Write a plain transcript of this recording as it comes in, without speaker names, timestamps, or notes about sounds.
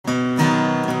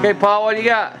Okay, Paul, what do you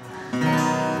got?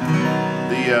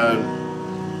 The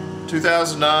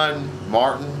 2009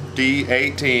 Martin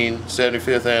D18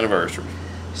 75th anniversary.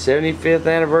 75th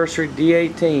anniversary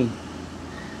D18.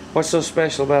 What's so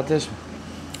special about this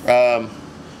one?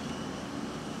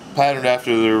 Patterned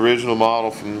after the original model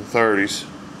from the 30s.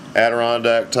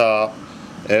 Adirondack top,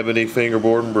 ebony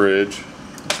fingerboard and bridge.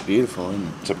 It's beautiful, isn't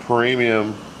it? It's a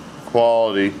premium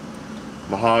quality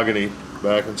mahogany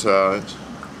back and sides.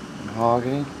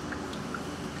 Mahogany.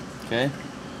 Okay.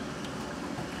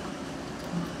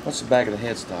 What's the back of the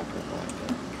headstock look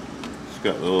like? It's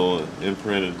got the little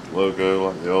imprinted logo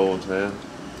like the old ones had.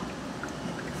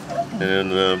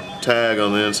 And the tag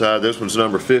on the inside, this one's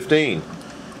number 15.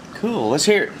 Cool, let's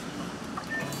hear it.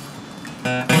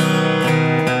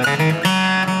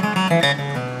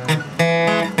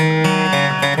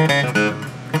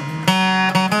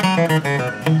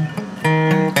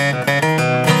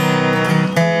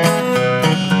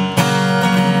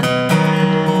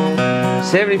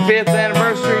 '75th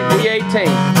anniversary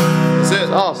D18.